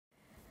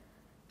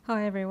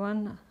Hi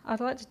everyone,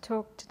 I'd like to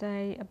talk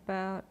today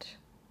about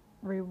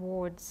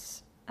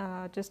rewards,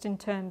 just in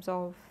terms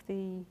of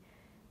the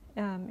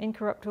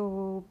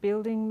incorruptible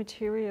building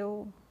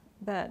material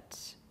that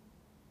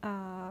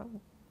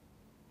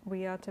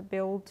we are to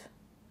build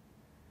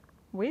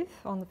with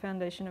on the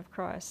foundation of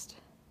Christ.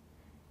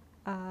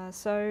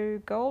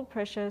 So gold,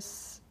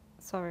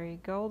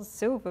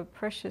 silver,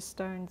 precious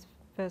stones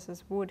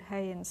versus wood,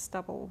 hay and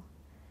stubble.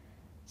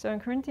 So in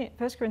 1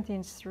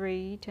 Corinthians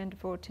 3,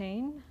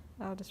 10-14,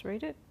 I'll just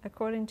read it.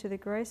 According to the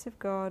grace of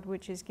God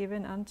which is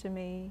given unto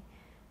me,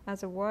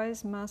 as a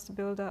wise master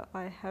builder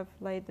I have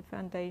laid the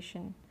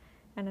foundation,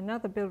 and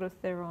another buildeth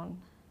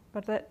thereon.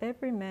 But let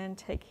every man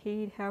take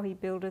heed how he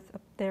buildeth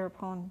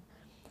thereupon.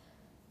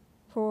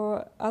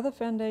 For other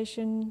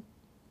foundation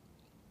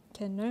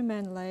can no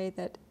man lay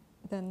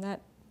than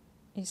that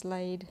is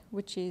laid,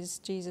 which is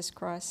Jesus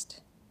Christ.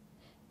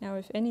 Now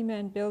if any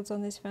man builds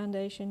on this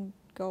foundation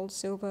gold,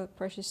 silver,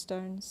 precious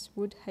stones,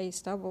 wood, hay,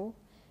 stubble,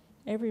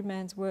 every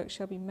man's work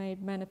shall be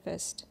made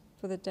manifest,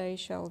 for the day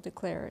shall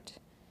declare it,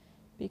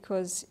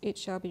 because it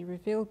shall be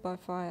revealed by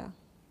fire.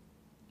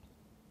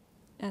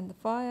 And the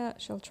fire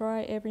shall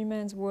try every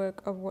man's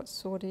work of what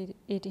sort it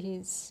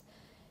is.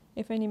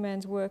 If any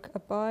man's work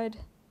abide,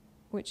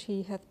 which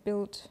he hath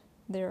built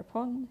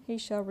thereupon, he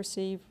shall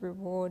receive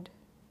reward.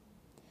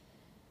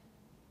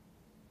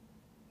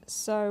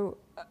 So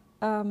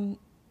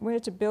we're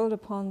to build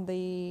upon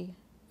the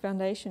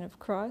foundation of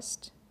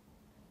Christ.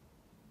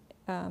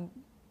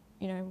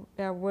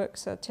 Our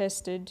works are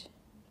tested,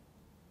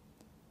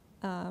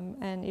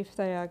 and if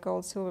they are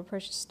gold, silver,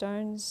 precious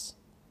stones,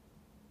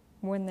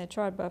 when they're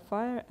tried by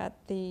fire at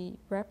the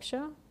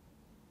rapture,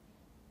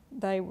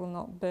 they will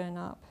not burn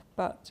up.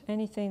 But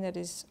anything that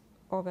is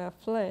of our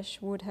flesh,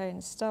 wood, hay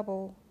and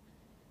stubble,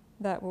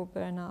 that will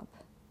burn up.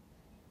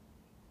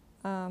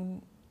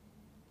 And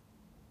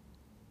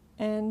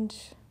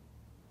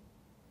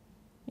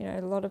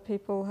a lot of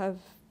people have,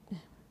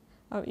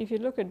 if you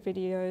look at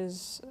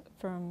videos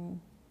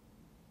from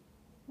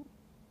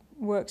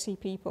worksy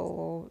people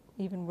or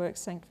even work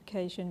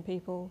sanctification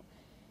people,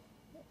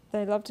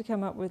 they love to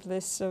come up with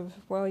lists of,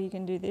 well, you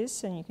can do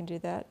this and you can do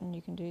that and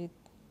you can do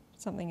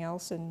something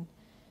else, and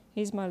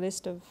here's my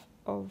list of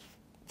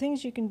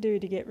things you can do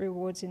to get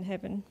rewards in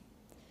heaven.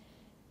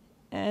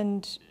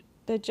 And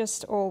they're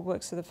just all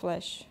works of the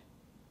flesh.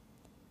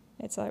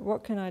 It's like,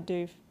 what can I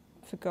do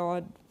for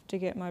God to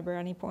get my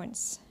brownie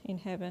points in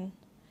heaven?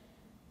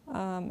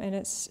 And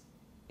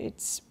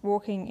it's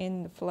walking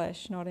in the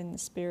flesh, not in the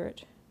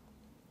spirit.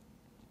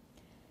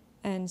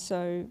 And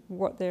so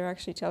what they're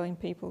actually telling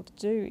people to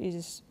do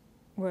is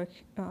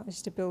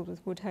to build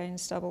with wood, hay and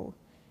stubble.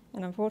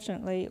 And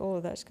unfortunately, all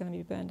of that's going to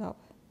be burned up.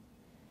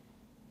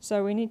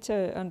 So we need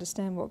to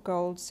understand what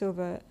gold,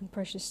 silver and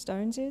precious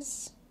stones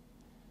is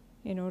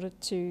in order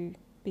to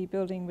be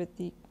building with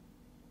the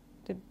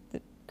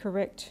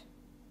correct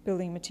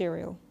building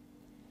material.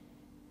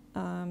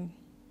 And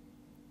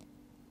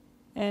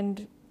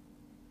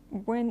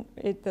when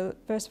the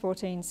verse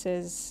 14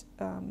 says,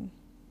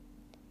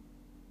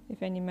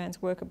 if any man's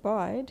work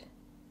abide,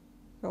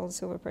 gold,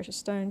 silver, precious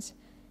stones,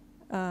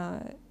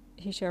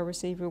 he shall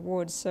receive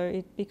rewards.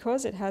 So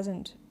because it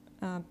hasn't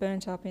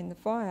burnt up in the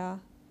fire,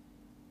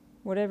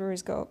 whatever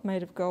is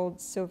made of gold,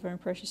 silver and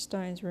precious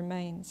stones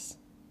remains,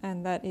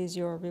 and that is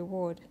your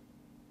reward.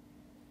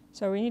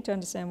 So we need to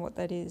understand what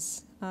that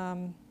is.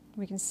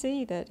 We can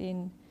see that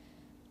in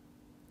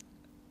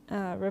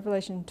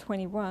Revelation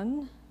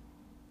 21,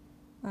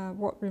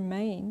 what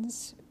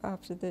remains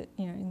after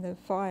in the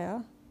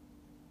fire,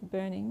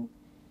 burning,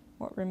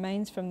 what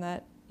remains from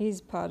that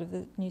is part of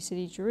the new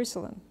city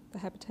Jerusalem, the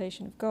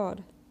habitation of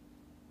God.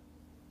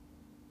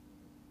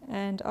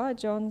 And I,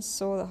 John,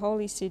 saw the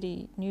holy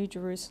city, New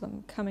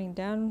Jerusalem, coming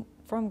down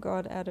from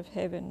God out of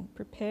heaven,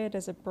 prepared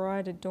as a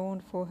bride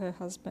adorned for her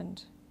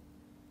husband.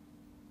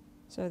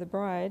 So the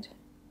bride,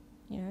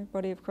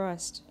 body of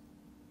Christ.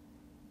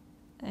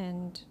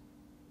 And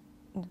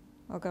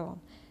I'll go on.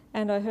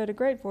 And I heard a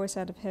great voice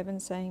out of heaven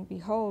saying,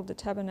 Behold, the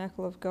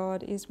tabernacle of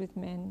God is with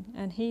men,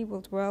 and he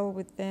will dwell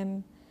with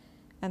them,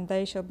 and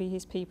they shall be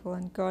his people,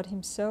 and God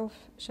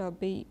himself shall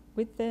be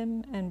with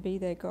them and be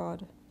their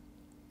God.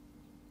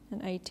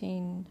 And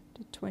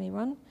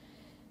 18-21.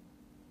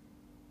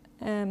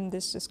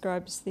 This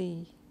describes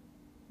the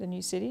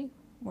new city,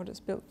 what it's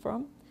built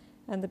from.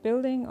 And the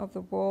building of the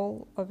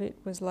wall of it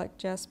was like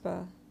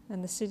jasper,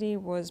 and the city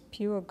was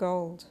pure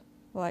gold,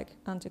 like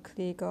unto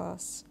clear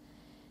glass.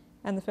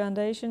 And the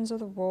foundations of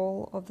the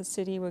wall of the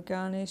city were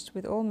garnished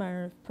with all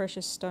manner of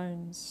precious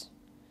stones.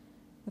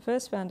 The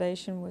first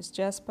foundation was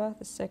jasper,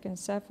 the second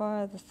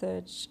sapphire, the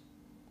third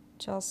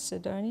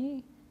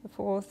chalcedony, the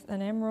fourth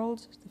an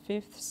emerald, the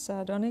fifth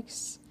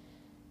sardonyx,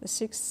 the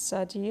sixth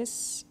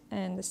sardius,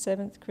 and the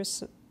seventh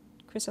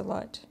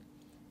chrysolite,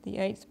 the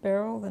eighth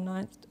beryl, the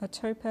ninth a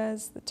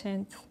topaz, the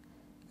 10th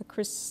a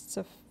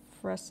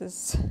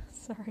chrysoprasus,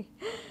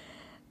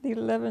 the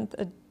 11th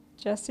a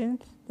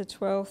jacinth, the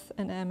 12th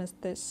an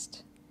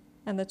amethyst,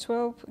 and the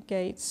 12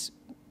 gates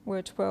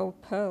were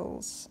 12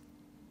 pearls.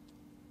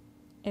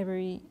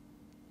 Every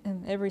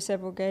and every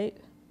several gate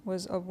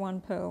was of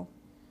one pearl,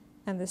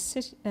 and the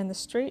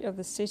street of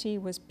the city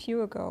was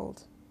pure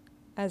gold,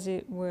 as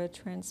it were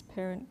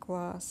transparent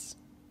glass.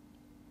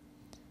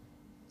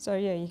 So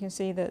yeah, you can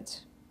see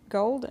that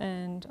gold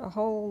and a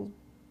whole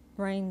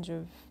range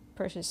of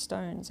precious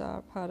stones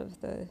are part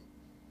of the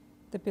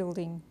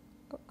building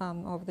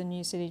of the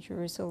new city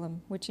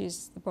Jerusalem, which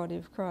is the body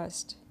of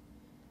Christ.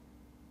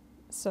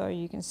 So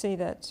you can see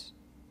that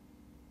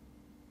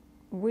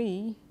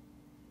we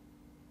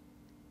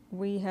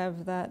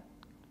have that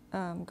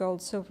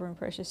gold, silver and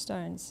precious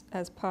stones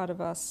as part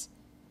of us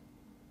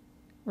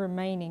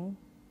remaining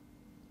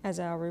as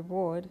our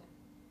reward,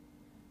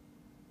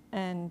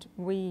 and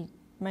we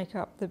make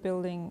up the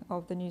building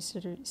of the new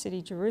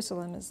city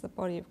Jerusalem as the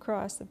body of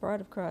Christ, the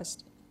bride of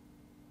Christ.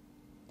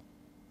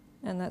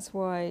 And that's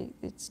why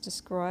it's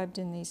described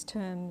in these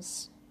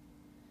terms.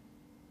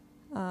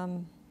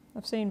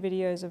 I've seen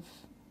videos of,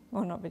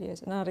 well, not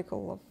videos, an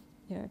article of,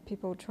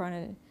 people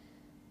trying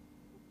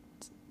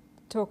to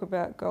talk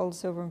about gold,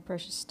 silver and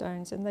precious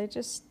stones, and they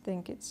just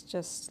think it's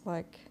just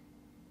like,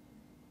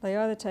 they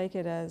either take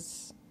it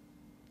as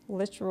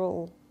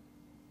literal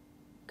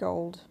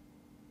gold,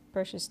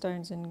 precious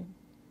stones and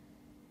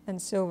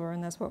silver,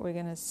 and that's what we're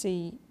going to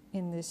see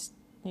in this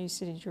new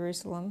city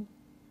Jerusalem,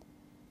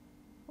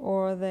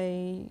 or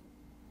they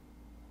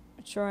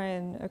try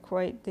and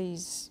equate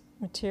these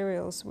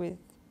materials with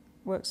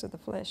works of the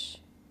flesh.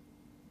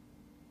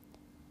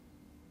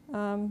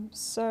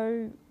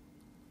 So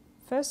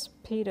 1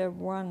 Peter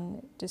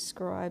 1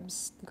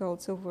 describes the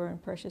gold, silver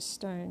and precious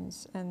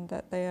stones, and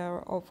that they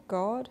are of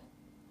God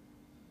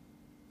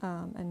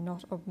and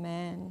not of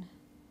man.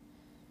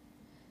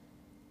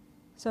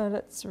 So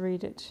let's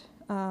read it.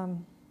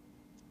 And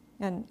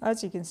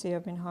as you can see,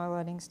 I've been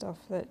highlighting stuff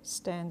that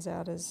stands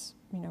out as,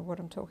 what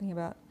I'm talking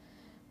about.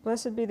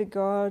 Blessed be the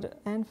God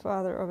and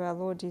Father of our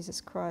Lord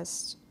Jesus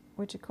Christ,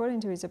 which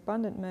according to his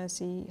abundant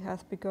mercy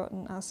hath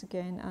begotten us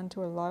again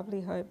unto a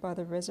lively hope by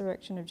the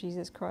resurrection of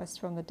Jesus Christ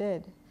from the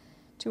dead,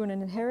 to an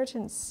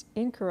inheritance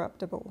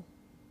incorruptible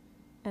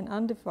and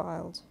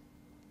undefiled,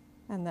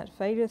 and that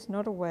fadeth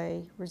not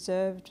away,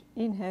 reserved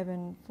in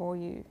heaven for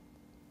you.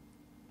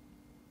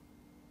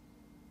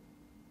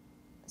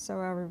 So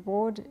our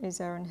reward is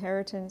our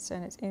inheritance,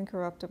 and it's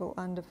incorruptible,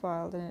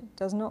 undefiled, and it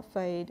does not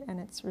fade, and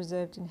it's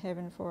reserved in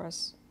heaven for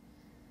us.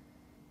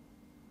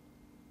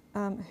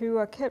 Who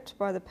are kept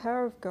by the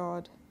power of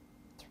God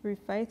through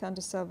faith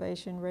unto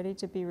salvation, ready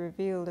to be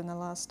revealed in the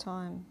last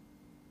time.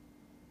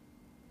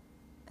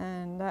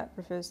 And that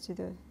refers to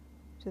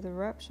the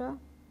rapture.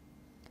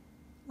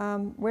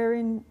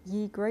 Wherein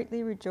ye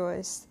greatly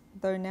rejoice,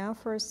 though now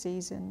for a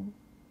season,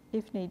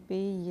 if need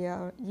be,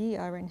 ye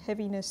are in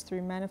heaviness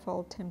through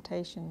manifold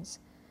temptations,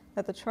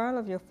 that the trial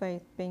of your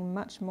faith, being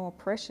much more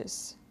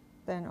precious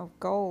than of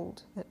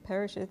gold that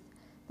perisheth,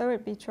 though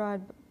it be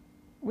tried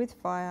with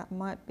fire,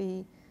 might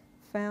be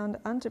found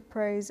unto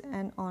praise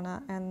and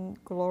honour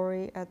and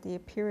glory at the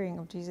appearing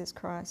of Jesus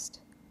Christ.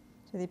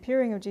 So the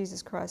appearing of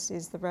Jesus Christ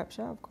is the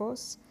rapture, of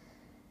course,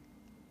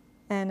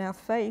 and our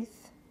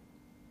faith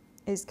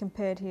is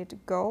compared here to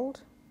gold,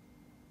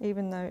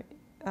 even though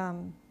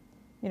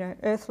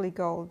earthly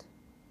gold,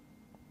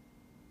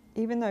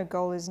 even though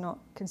gold is not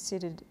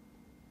considered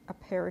a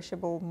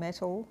perishable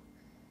metal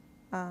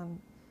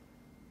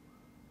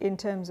in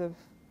terms of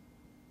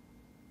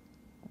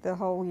the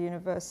whole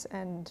universe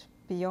and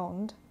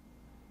beyond,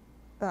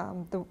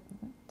 the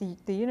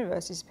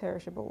universe is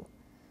perishable.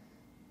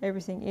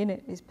 Everything in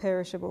it is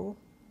perishable.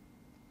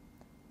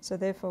 So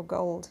therefore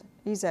gold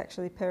is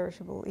actually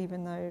perishable,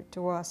 even though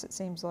to us it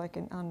seems like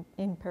an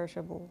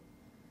imperishable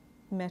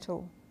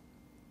metal.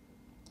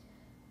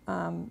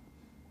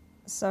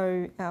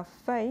 So our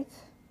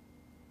faith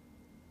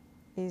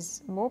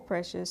is more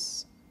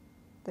precious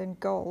than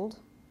gold.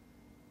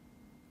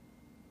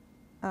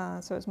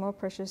 So it's more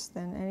precious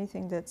than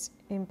anything that's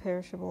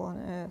imperishable on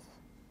earth.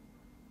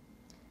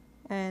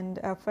 And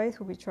our faith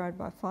will be tried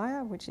by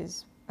fire, which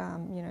is,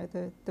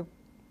 the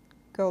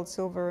gold,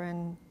 silver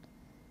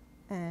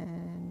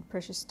and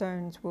precious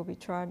stones will be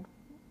tried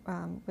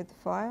with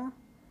fire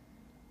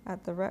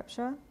at the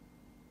rapture.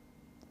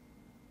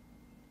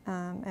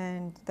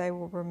 And they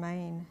will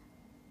remain.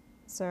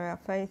 So our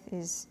faith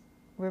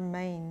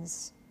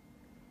remains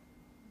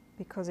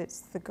because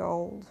it's the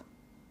gold,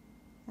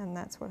 and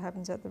that's what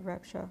happens at the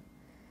rapture.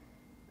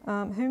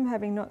 Whom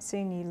having not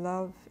seen ye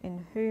love,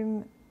 in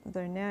whom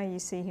though now ye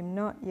see him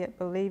not, yet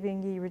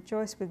believing ye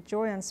rejoice with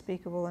joy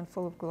unspeakable and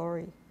full of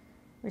glory,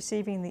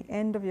 receiving the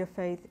end of your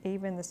faith,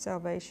 even the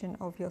salvation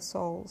of your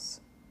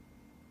souls.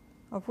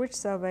 Of which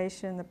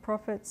salvation the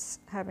prophets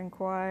have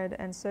inquired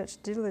and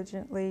searched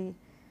diligently,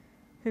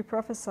 who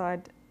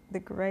prophesied of the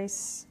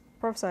grace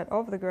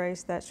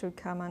that should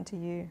come unto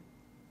you.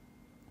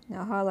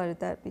 Now I highlighted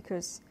that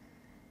because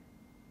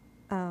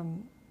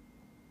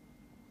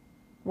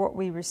what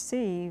we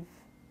receive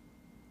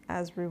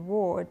as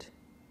reward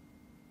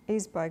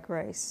is by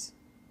grace,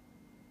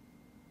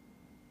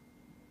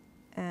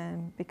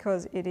 and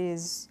because it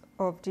is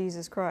of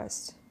Jesus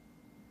Christ.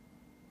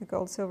 The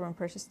gold, silver and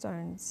precious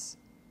stones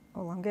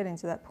well, I'm getting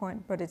to that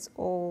point, but it's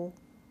all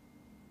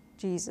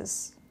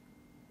Jesus.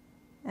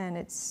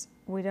 And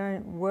we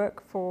don't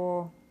work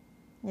for,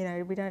 we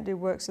don't do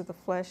works of the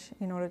flesh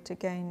in order to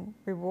gain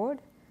reward.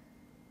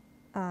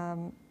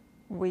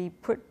 We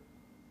put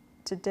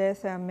to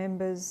death our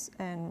members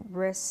and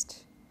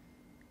rest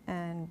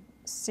and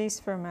cease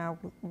from our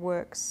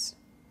works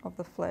of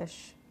the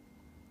flesh,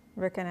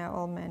 reckon our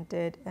old man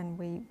dead, and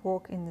we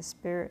walk in the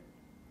Spirit.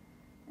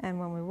 And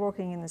when we're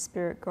walking in the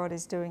Spirit, God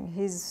is doing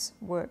His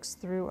works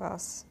through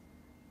us,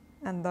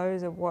 and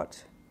those are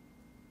what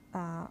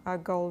are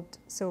gold,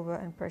 silver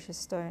and precious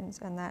stones,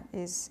 and that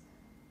is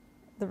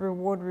the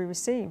reward we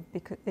receive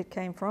because it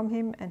came from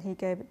Him and He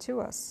gave it to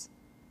us.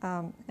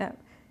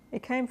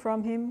 It came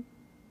from Him.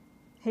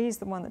 He's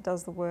the one that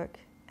does the work,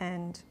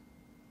 and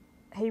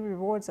He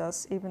rewards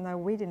us even though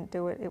we didn't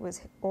do it. It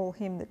was all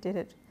Him that did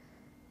it.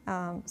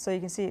 So you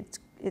can see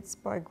it's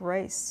by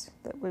grace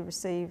that we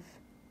receive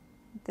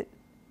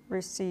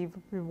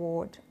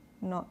reward,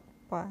 not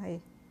by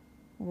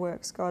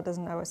works. God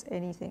doesn't owe us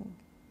anything,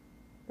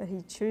 but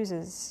He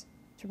chooses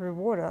to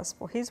reward us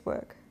for His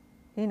work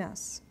in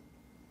us.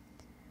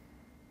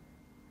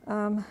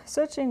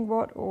 Searching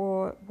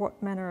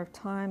what manner of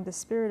time the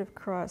Spirit of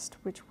Christ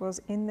which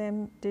was in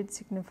them did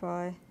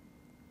signify,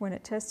 when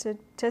it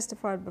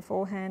testified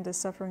beforehand the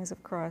sufferings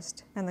of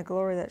Christ, and the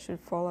glory that should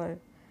follow,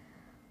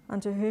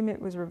 unto whom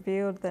it was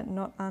revealed that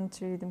not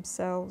unto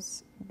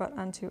themselves, but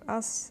unto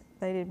us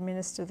they did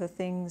minister the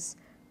things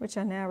which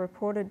are now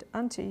reported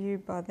unto you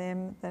by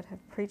them that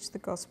have preached the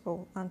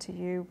gospel unto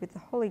you with the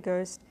Holy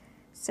Ghost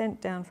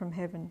sent down from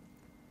heaven,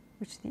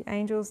 which the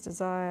angels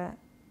desire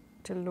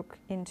to look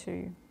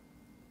into.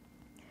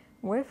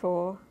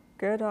 Wherefore,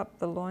 gird up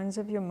the loins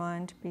of your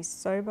mind, be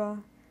sober,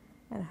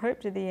 and hope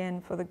to the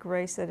end for the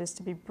grace that is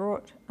to be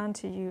brought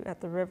unto you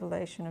at the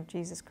revelation of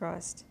Jesus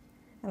Christ.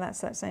 And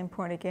that's that same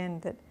point again,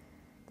 that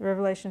the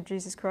revelation of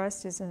Jesus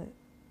Christ is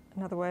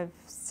another way of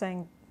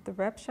saying the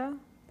rapture,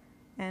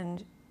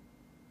 and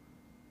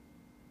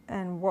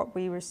what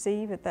we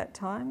receive at that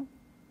time,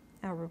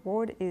 our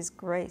reward is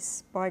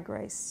grace, by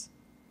grace.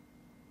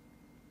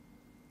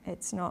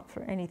 It's not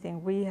for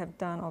anything we have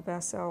done of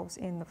ourselves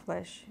in the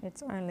flesh.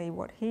 It's only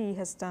what He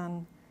has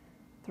done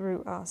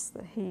through us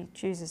that He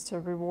chooses to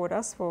reward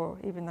us for,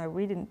 even though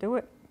we didn't do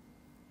it.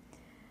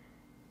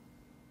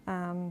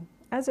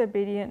 As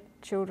obedient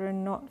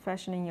children, not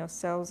fashioning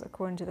yourselves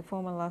according to the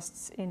former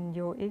lusts in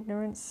your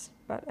ignorance,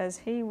 but as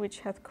He which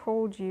hath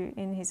called you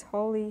is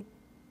holy,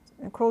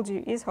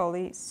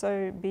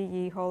 so be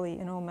ye holy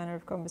in all manner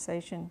of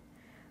conversation.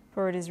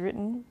 For it is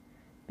written,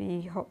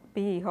 be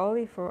ye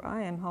holy, for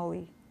I am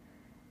holy.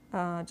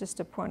 Just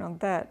a point on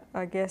that,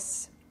 I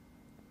guess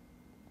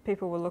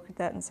people will look at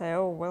that and say,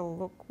 oh, well,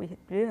 look, we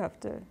do have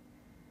to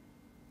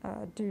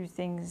do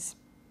things.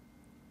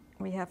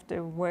 We have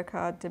to work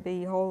hard to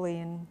be holy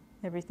and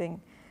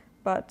everything.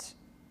 But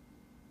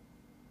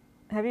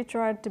have you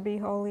tried to be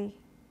holy?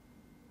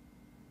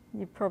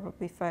 You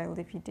probably failed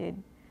if you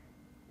did.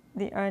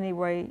 The only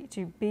way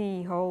to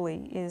be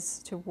holy is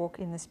to walk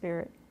in the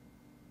Spirit.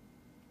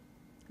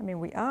 I mean,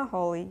 we are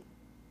holy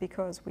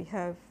because we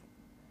have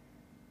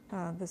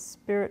the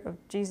Spirit of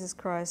Jesus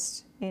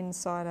Christ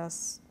inside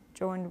us,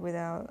 joined with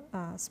our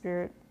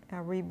spirit,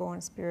 our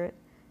reborn spirit,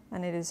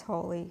 and it is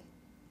holy.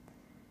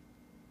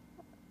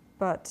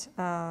 But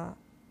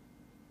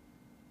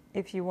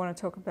if you want to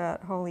talk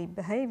about holy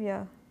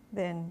behavior,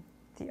 then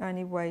the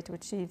only way to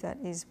achieve that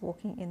is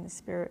walking in the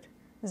Spirit.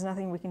 There's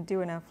nothing we can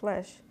do in our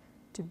flesh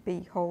to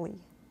be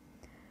holy.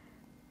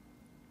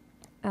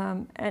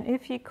 And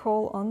if ye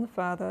call on the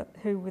Father,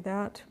 who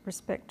without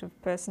respect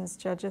of persons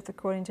judgeth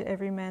according to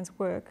every man's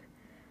work,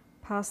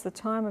 pass the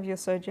time of your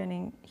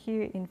sojourning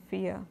here in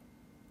fear.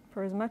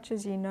 For as much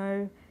as ye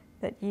know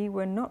that ye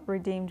were not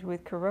redeemed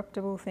with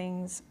corruptible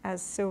things,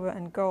 as silver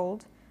and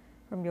gold,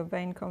 from your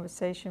vain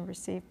conversation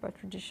received by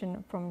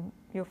tradition from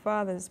your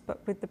fathers,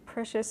 but with the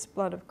precious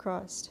blood of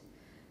Christ,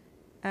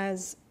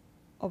 as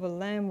of a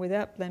lamb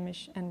without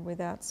blemish and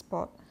without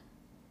spot.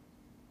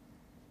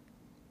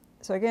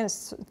 So again,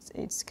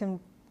 it's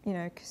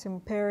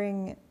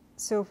comparing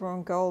silver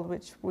and gold,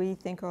 which we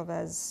think of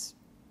as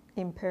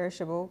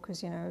imperishable,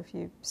 because if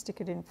you stick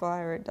it in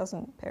fire, it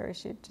doesn't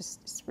perish;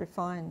 it's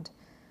refined.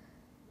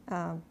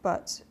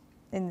 But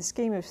in the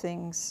scheme of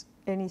things,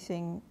 any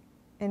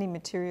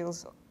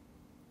materials,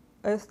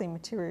 earthly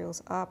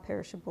materials, are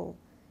perishable,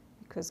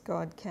 because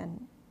God can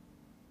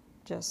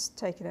just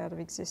take it out of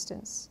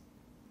existence.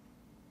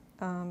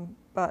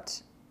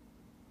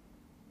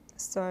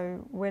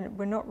 So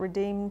we're not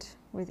redeemed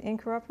with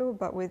incorruptible,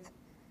 but with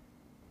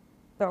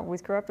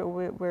corruptible,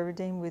 we're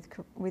redeemed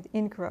with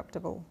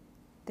incorruptible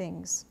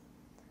things.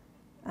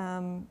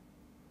 And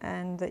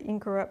the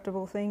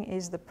incorruptible thing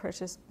is the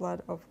precious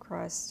blood of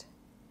Christ,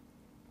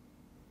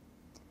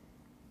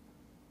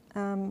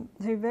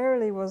 who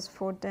verily was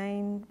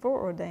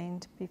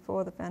foreordained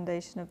before the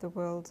foundation of the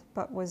world,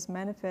 but was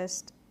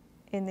manifest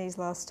in these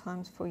last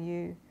times for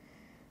you,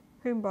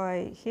 whom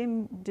by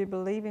Him do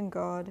believe in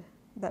God,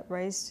 that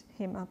raised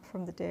him up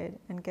from the dead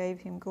and gave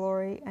him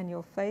glory, and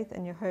your faith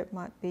and your hope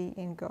might be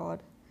in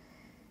God.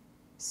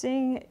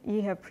 Seeing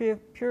ye have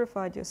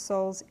purified your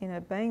souls in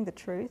obeying the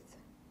truth,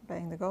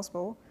 obeying the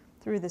gospel,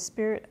 through the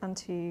Spirit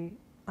unto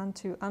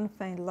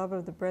unfeigned love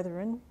of the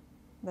brethren,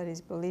 that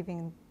is,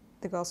 believing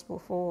the gospel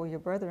for your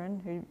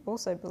brethren who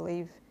also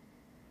believe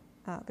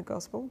the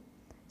gospel.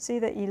 See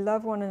that ye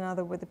love one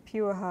another with a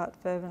pure heart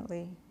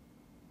fervently,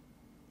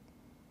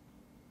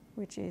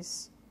 which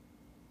is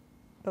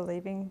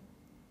believing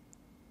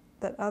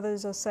that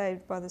others are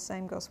saved by the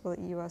same gospel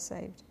that you are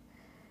saved.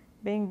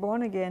 Being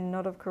born again,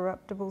 not of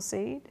corruptible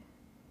seed,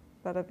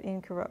 but of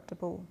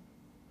incorruptible,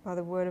 by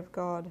the word of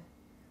God.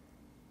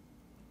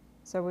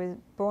 So we're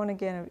born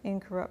again of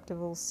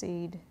incorruptible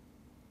seed,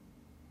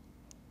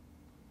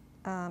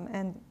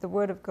 and the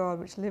word of God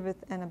which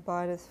liveth and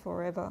abideth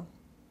forever.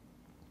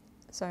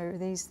 So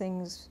these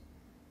things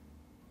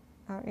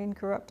are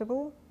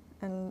incorruptible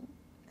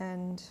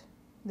and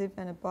live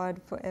and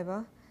abide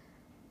forever,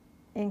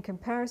 in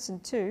comparison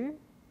to,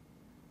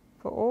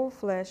 for all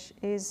flesh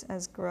is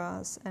as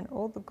grass, and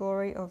all the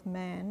glory of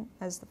man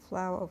as the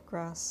flower of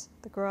grass.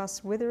 The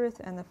grass withereth,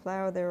 and the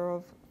flower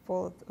thereof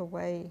falleth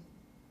away.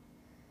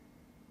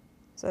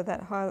 So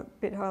that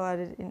bit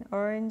highlighted in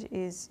orange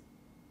is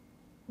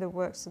the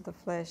works of the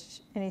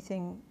flesh,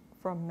 anything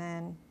from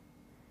man.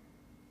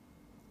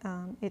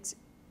 It's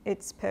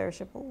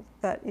perishable.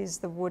 That is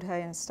the wood,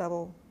 hay and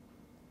stubble.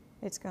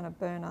 It's going to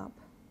burn up.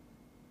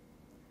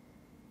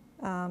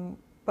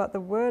 But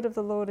the word of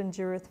the Lord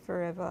endureth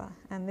forever,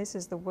 and this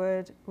is the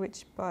word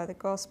which by the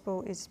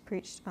gospel is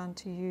preached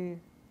unto you.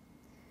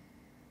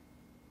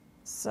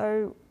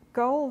 So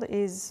gold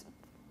is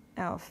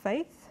our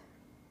faith,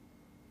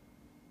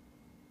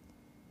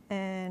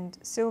 and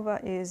silver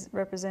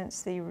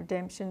represents the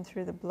redemption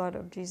through the blood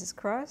of Jesus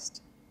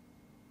Christ.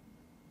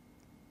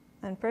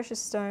 And precious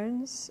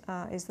stones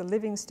is the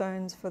living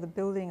stones for the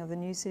building of the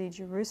new city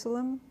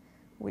Jerusalem,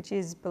 which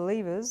is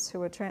believers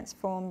who are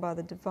transformed by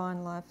the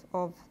divine life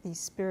of the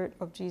Spirit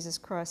of Jesus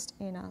Christ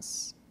in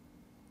us.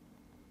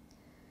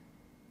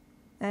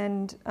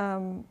 And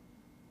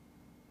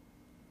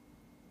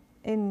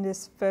in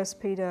this 1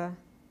 Peter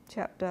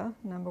chapter,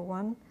 number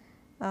 1,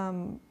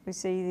 we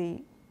see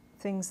the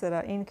things that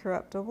are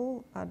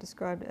incorruptible are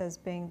described as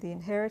being the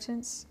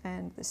inheritance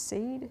and the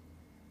seed,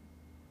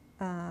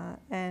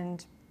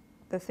 and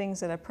the things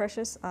that are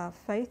precious are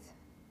faith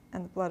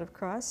and the blood of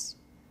Christ.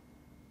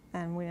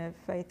 And we know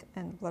faith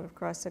and the blood of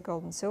Christ are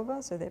gold and silver,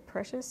 so they're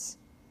precious.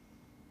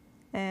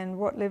 And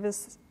what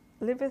liveth,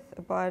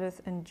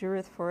 abideth, and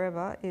dureth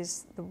forever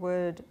is the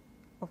word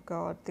of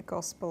God, the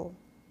gospel.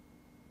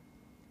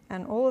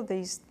 And all of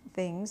these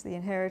things, the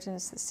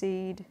inheritance, the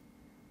seed,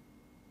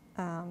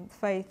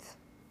 faith,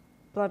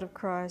 blood of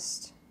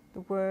Christ,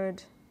 the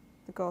word,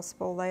 the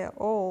gospel, they are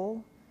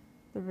all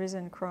the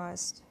risen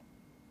Christ.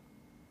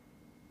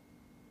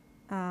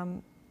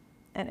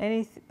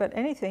 But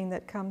anything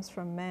that comes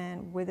from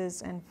man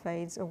withers and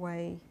fades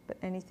away, but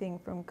anything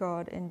from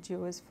God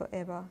endures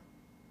forever.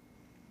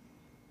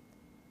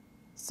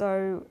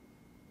 So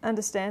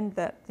understand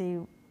that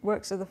the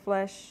works of the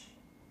flesh,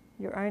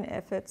 your own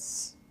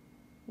efforts,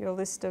 your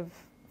list of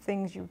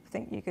things you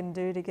think you can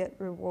do to get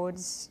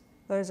rewards,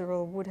 those are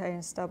all wood, hay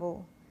and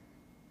stubble.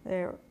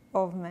 They're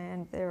of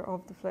man, they're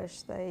of the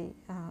flesh. They,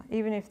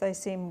 even if they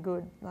seem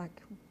good,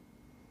 like,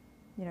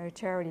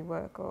 charity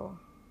work or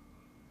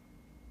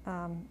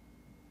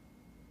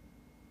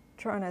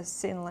trying to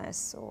sin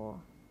less, or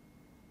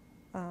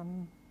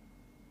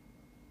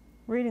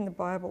reading the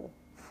Bible.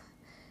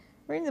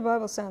 Reading the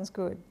Bible sounds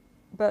good,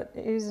 but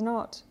it is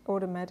not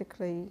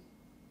automatically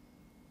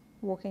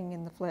walking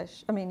in the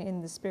flesh,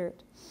 in the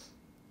Spirit.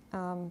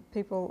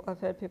 I've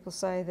heard people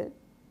say that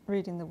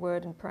reading the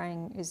Word and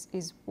praying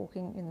is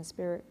walking in the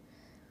Spirit,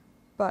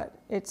 but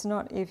it's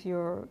not if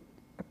you're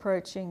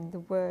approaching the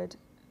Word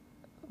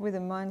with a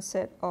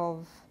mindset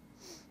of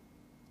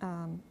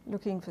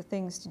looking for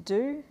things to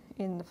do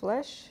in the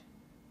flesh,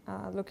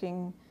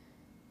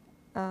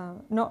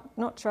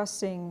 not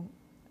trusting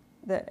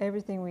that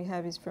everything we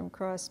have is from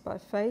Christ by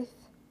faith,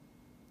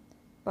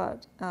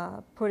 but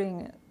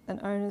putting an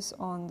onus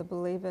on the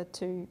believer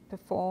to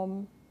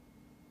perform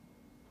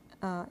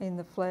in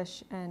the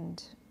flesh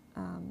and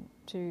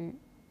to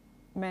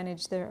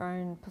manage their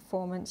own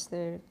performance,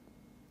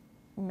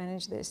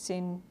 manage their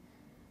sin.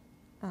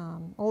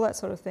 All that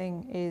sort of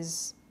thing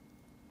is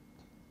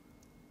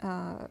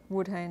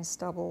wood, hay and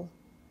stubble,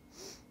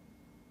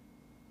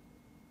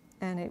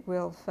 and it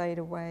will fade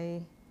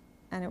away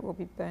and it will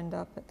be burned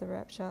up at the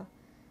rapture.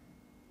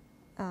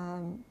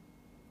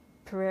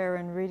 Prayer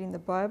and reading the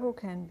Bible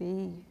can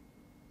be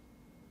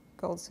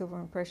gold, silver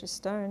and precious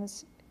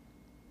stones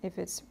if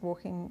it's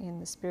walking in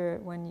the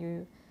Spirit, when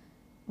you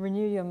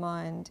renew your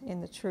mind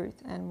in the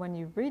truth. And when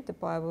you read the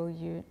Bible,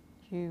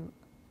 you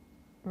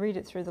read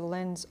it through the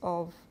lens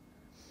of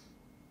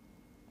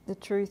the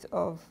truth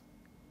of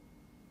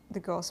the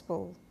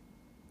gospel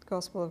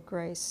of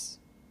grace,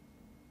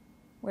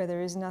 where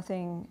there is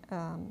nothing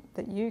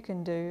that you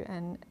can do,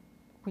 and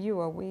you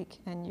are weak,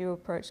 and you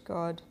approach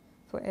God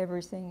for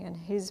everything, and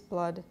his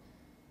blood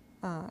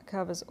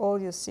covers all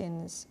your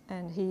sins,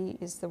 and he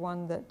is the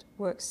one that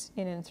works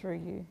in and through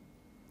you.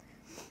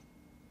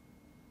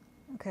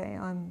 Okay,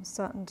 I'm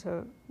starting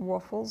to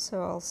waffle,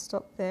 so I'll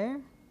stop there.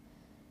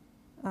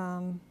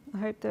 I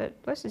hope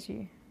that blesses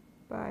you.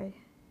 Bye.